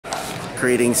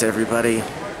Greetings everybody,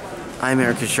 I'm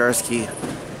Kosharsky,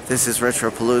 this is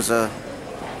Retropalooza,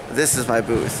 this is my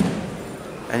booth,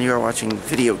 and you are watching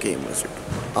Video Game Wizard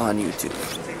on YouTube.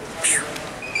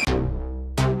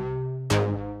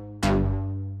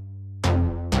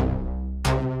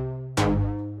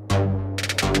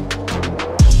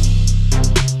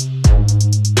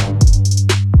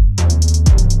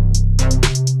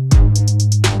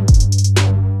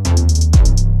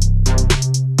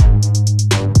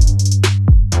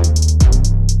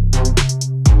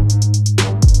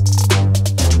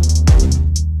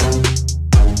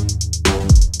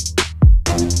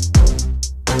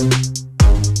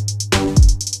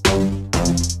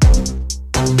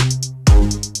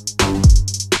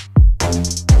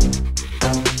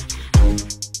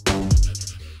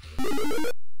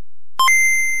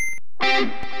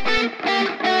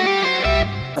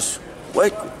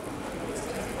 Wait,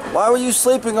 why were you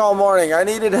sleeping all morning? I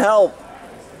needed help.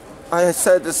 I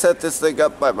said to set this thing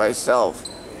up by myself.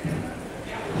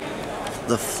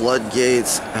 The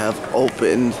floodgates have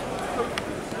opened.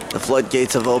 The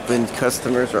floodgates have opened.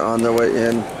 Customers are on their way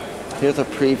in. Here's a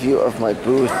preview of my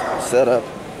booth setup.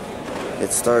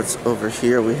 It starts over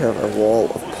here. We have a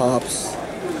wall of pops.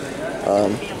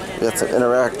 We got some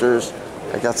interactors.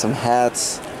 I got some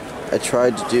hats. I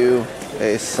tried to do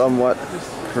a somewhat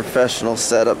professional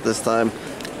setup this time.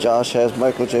 Josh has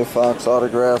Michael J. Fox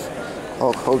autograph,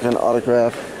 Hulk Hogan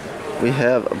autograph. We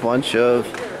have a bunch of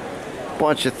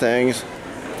things.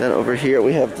 Then over here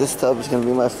we have this tub is going to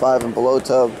be my 5 and below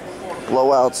tub.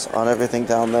 Blowouts on everything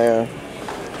down there.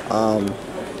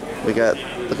 We got,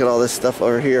 look at all this stuff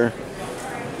over here.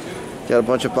 Got a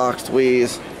bunch of boxed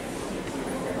Wii's.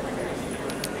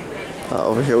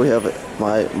 Over here we have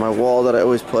my wall that I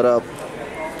always put up.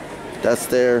 That's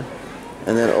there.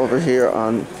 And then over here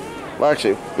on, well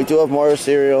actually, we do have Mario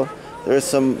cereal. There's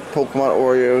some Pokemon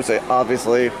Oreos,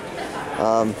 obviously.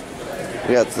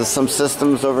 We got some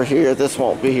systems over here. This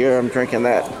won't be here, I'm drinking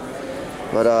that.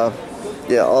 But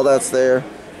yeah, all that's there.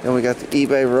 Then we got the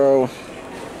eBay row.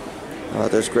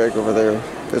 There's Greg over there.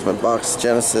 There's my box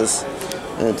Genesis.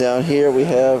 And then down here we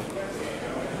have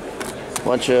a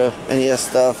bunch of NES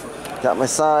stuff. Got my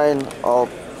sign, all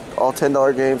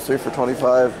 $10 games, 3 for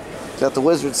 $25. Got the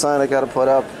Wizard sign I gotta put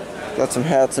up. Got some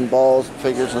hats and balls,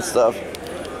 figures and stuff.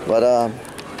 But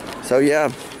so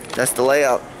yeah, that's the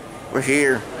layout. We're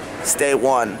here. It's day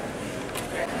 1.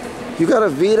 You got a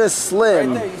Vita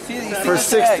Slim right there. You see for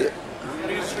 60.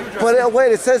 But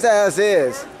wait, it says as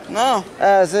is. No.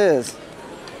 As is.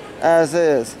 As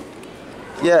is.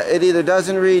 Yeah, it either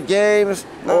doesn't read games,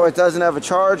 or it doesn't have a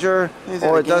charger,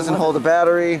 or it doesn't hold a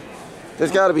battery.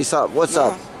 There's got to be something. What's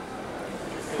up?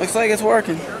 Looks like it's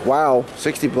working. Wow,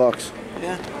 60 bucks.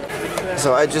 Yeah.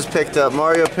 So I just picked up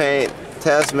Mario Paint,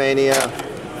 Tasmania,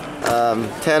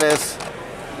 Tennis,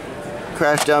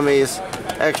 Crash Dummies,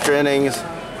 Extra Innings,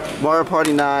 Mario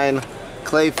Party 9,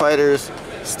 Clay Fighters,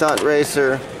 Stunt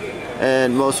Racer,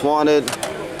 and Most Wanted.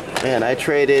 And I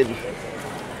traded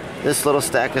this little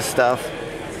stack of stuff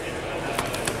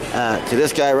to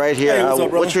this guy right here. Hey, what's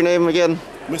up, what's your name again?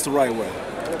 Mr. Rightway.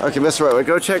 Okay, Mr. Rightway.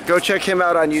 Go check him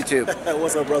out on YouTube.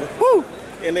 What's up, brother? Woo!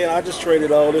 And then I just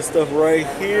traded all this stuff right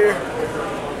here,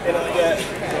 and I got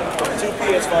 2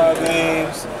 PS5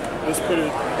 games. This pretty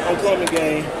uncommon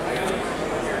game.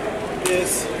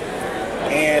 This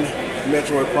and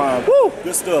Metroid Prime. Woo!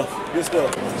 Good stuff. Good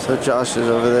stuff. So Josh is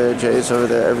over there, Jay's over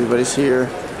there, everybody's here.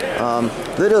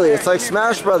 Literally, it's like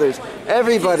Smash Brothers.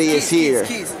 Everybody is here.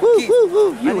 Woo, woo,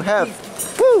 woo. You have,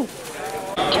 woo.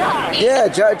 Yeah,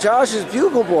 Josh is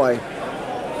Bugle Boy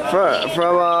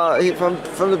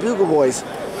from the Bugle Boys.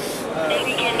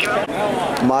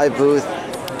 My booth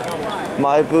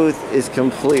is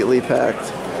completely packed.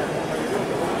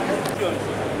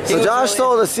 So Josh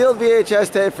sold a sealed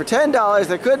VHS tape for $10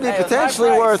 that could be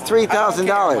potentially worth $3,000.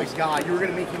 Oh my God, you were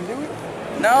gonna make him do it?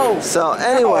 No. So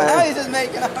anyway, Now he's just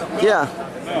making up. yeah.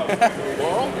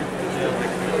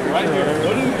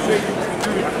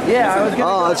 Yeah, I was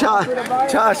gonna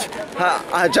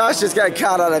Josh just got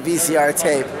caught on a VCR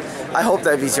tape. I hope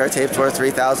that VCR tape's worth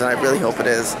 $3,000. I really hope it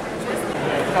is.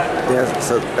 Yeah,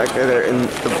 so that guy there in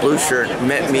the blue shirt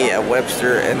met me at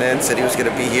Webster and then said he was going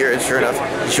to be here, and sure enough,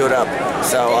 he showed up.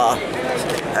 So,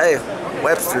 hey,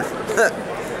 Webster.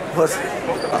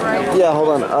 Yeah,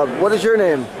 hold on. What is your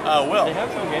name? Will.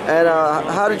 And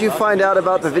how did you find out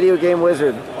about the Video Game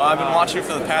Wizard? Well, I've been watching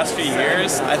for the past few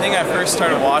years. I think I first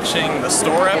started watching the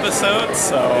store episodes,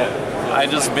 so I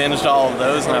just binged all of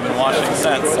those and I've been watching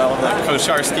since. All of the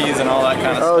Kosharskys and all that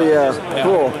kind of stuff. Oh yeah,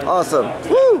 cool, awesome.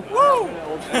 Woo! Woo!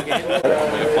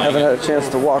 I haven't had a chance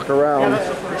to walk around,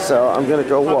 so I'm gonna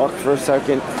go walk for a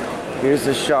second. Here's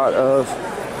a shot of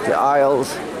the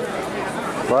aisles.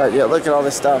 But yeah, look at all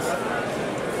this stuff.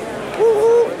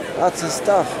 Woo-hoo. Lots of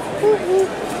stuff. Woo-hoo.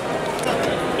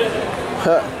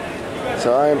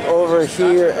 So I'm over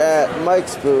here at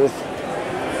Mike's booth.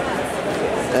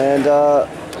 And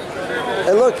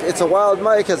look, it's a wild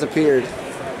Mike has appeared.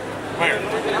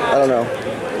 I don't know.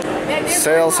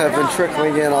 Sales have been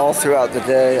trickling in all throughout the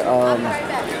day.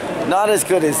 Not as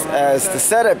good as the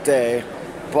setup day,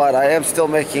 but I am still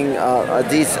making a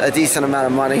decent amount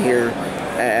of money here,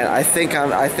 and I think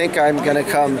I'm gonna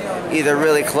come either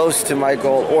really close to my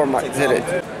goal or hit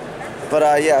it. But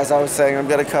yeah, as I was saying, I'm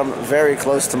gonna come very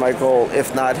close to my goal,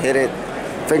 if not hit it.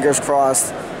 Fingers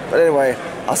crossed. But anyway,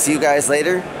 I'll see you guys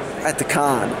later at the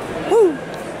con. Woo!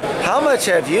 How much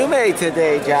have you made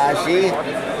today, Joshy?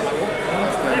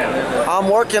 I'm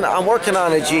working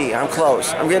on a G. I'm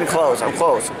close. I'm getting close. I'm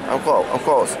close.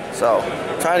 So,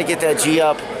 trying to get that G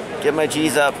up, get my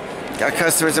G's up. Got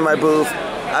customers in my booth.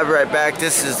 I'll be right back.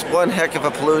 This is one heck of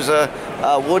a palooza.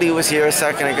 Woody was here a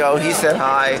second ago. He said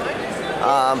hi.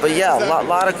 But yeah, a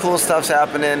lot of cool stuff's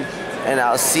happening. And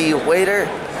I'll see you later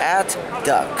at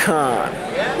the con.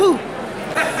 Woo!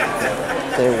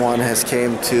 Day one has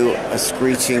came to a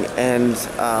screeching end.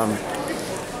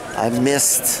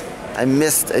 I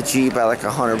missed a G by like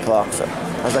 $100.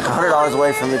 I was like $100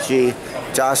 away from the G.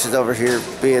 Josh is over here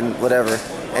being whatever.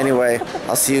 Anyway,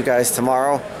 I'll see you guys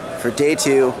tomorrow for day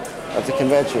 2 of the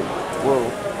convention. Whoa.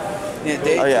 Yeah,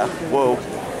 day oh yeah, whoa.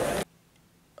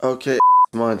 Okay,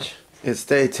 munch. It's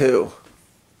day 2.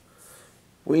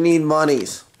 We need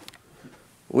monies.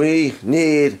 We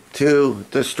need to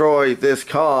destroy this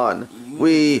con.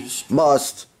 We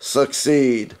must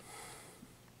succeed.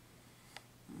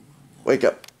 Wake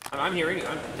up. I'm here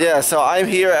anyway. Yeah, so I'm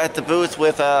here at the booth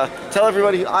with, tell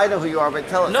everybody, I know who you are, but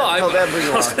tell them who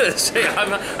you I was are. going to say,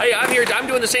 I'm here, I'm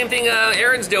doing the same thing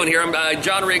Aaron's doing here. I'm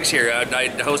John Riggs here. I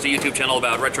host a YouTube channel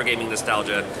about retro gaming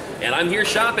nostalgia, and I'm here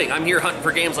shopping. I'm here hunting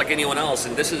for games like anyone else,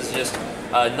 and this is just,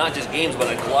 not just games,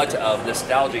 but a glut of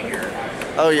nostalgia here.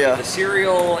 Oh yeah. The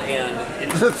cereal, and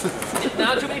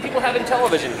not too many people having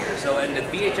television here, so, and the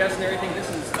VHS and everything, this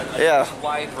is a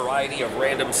wide variety of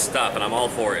random stuff, and I'm all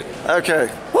for it. Okay.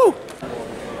 Woo!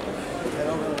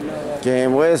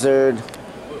 Game Wizard.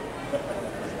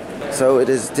 So it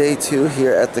is day 2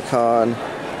 here at the con.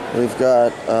 We've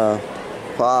got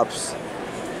Pops.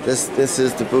 This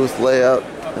is the booth layout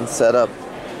and setup.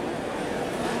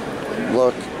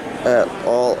 Look at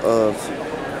all of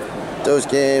those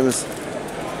games.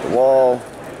 The wall.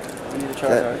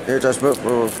 Here, Josh,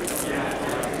 move.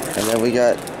 And then we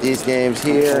got these games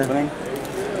here.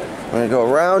 We're gonna go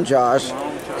around Josh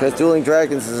because Dueling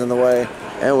Dragons is in the way,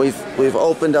 and we've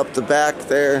opened up the back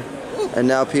there, and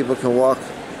now people can walk,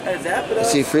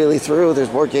 see freely through.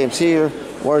 There's more games here,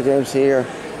 more games here,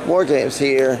 more games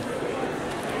here.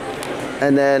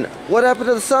 And then what happened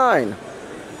to the sign?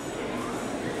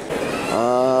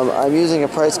 I'm using a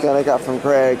price gun I got from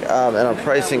Greg, and I'm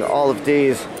pricing all of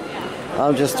these.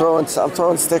 I'm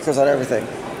throwing stickers on everything.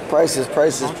 Prices.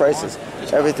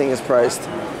 Everything is priced.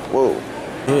 Whoa.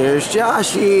 Here's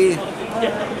Joshy.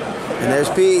 And there's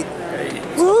Pete.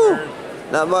 Woo!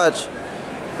 Not much.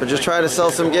 We're just trying to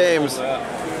sell some games.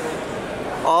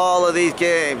 All of these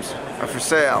games are for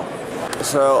sale.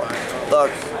 So,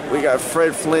 look, we got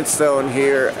Fred Flintstone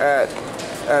here at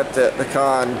the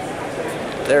con.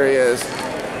 There he is.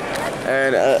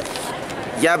 And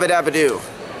Yabba Dabba Doo.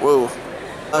 Woo.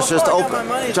 Josh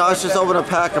just opened a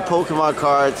pack of Pokemon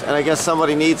cards, and I guess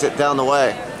somebody needs it down the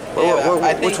way.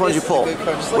 Which one did you pull?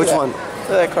 Which one? Look at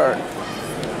that card.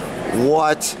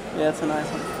 What? Yeah, it's a nice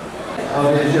one.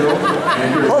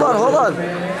 Hold on.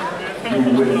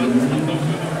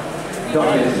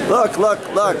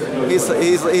 Look.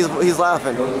 He's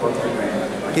laughing.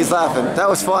 He's laughing. That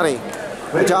was funny.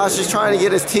 Josh is trying to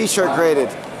get his t-shirt graded.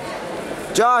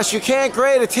 Josh, you can't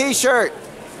grade a t-shirt.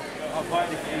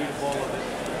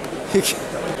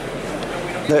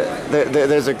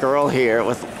 There's a girl here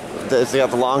with she got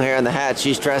the long hair and the hat.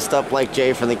 She's dressed up like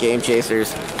Jay from the Game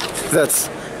Chasers. That's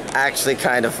actually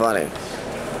kind of funny.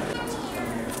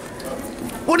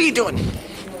 What are you doing?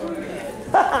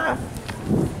 I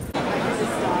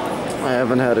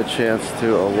haven't had a chance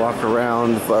to walk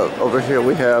around, but over here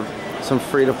we have some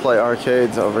free-to-play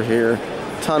arcades over here.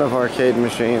 Ton of arcade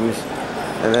machines.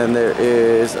 And then there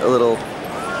is a little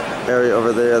area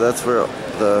over there. That's where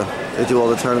they do all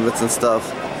the tournaments and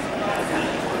stuff.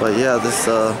 But yeah, this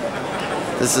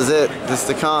is it. This is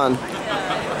the con.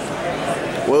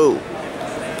 Whoa.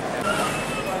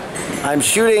 I'm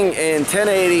shooting in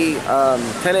 1080,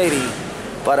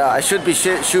 but I should be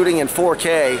shooting in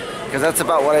 4K because that's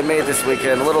about what I made this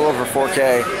weekend, a little over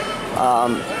 4K.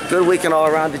 Good weekend all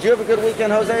around. Did you have a good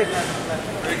weekend, Jose?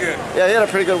 Pretty good. Yeah, he had a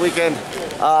pretty good weekend.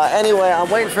 Anyway, I'm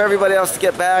waiting for everybody else to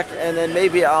get back, and then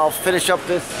maybe I'll finish up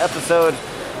this episode.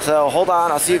 So hold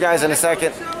on, I'll see you guys in a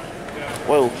second.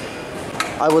 Whoa.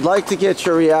 I would like to get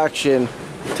your reaction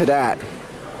to that.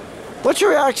 What's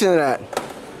your reaction to that?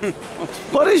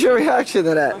 What is your reaction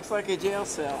to that? Looks like a jail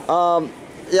cell.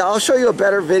 Yeah, I'll show you a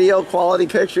better video quality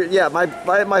picture. Yeah,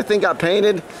 my thing got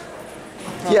painted.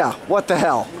 Yeah, what the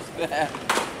hell?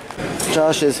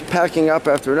 Josh is packing up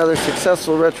after another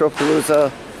successful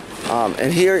Retropalooza.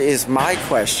 And here is my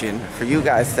question for you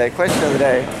guys today. Question of the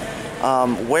day.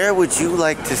 Where would you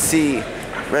like to see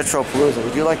Retropalooza?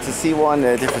 Would you like to see one in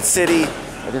a different city,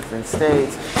 a different state?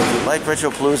 Do you like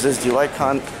Retropaloozas? Do you like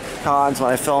cons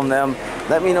when I film them?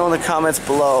 Let me know in the comments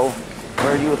below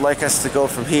where you would like us to go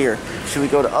from here. Should we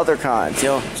go to other cons? You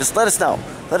know, just let us know.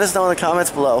 Let us know in the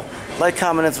comments below. Like,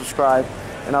 comment, and subscribe.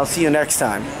 And I'll see you next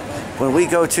time when we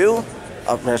go to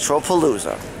a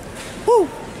Retropalooza. Woo!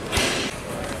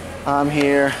 I'm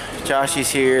here. Josh is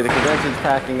here. The convention's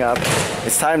packing up.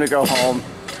 It's time to go home.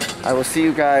 I will see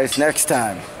you guys next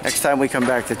time. Next time we come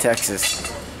back to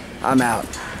Texas. I'm out.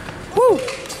 Woo!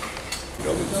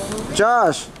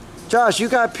 Josh, you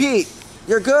got Pete.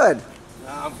 You're good.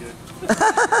 Nah, I'm good.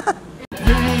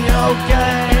 Video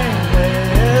game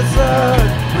wizard.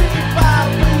 We buy,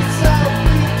 we sell,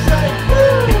 we trade.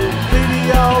 Woo!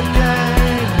 Video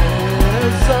game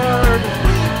wizard.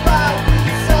 We buy, we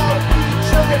sell, we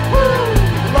trade. Woo!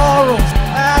 Laurel's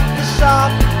at the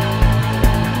shop.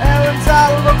 Aaron's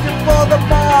out looking for the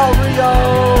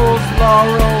Marios.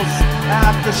 Laurel's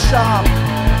at the shop.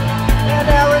 And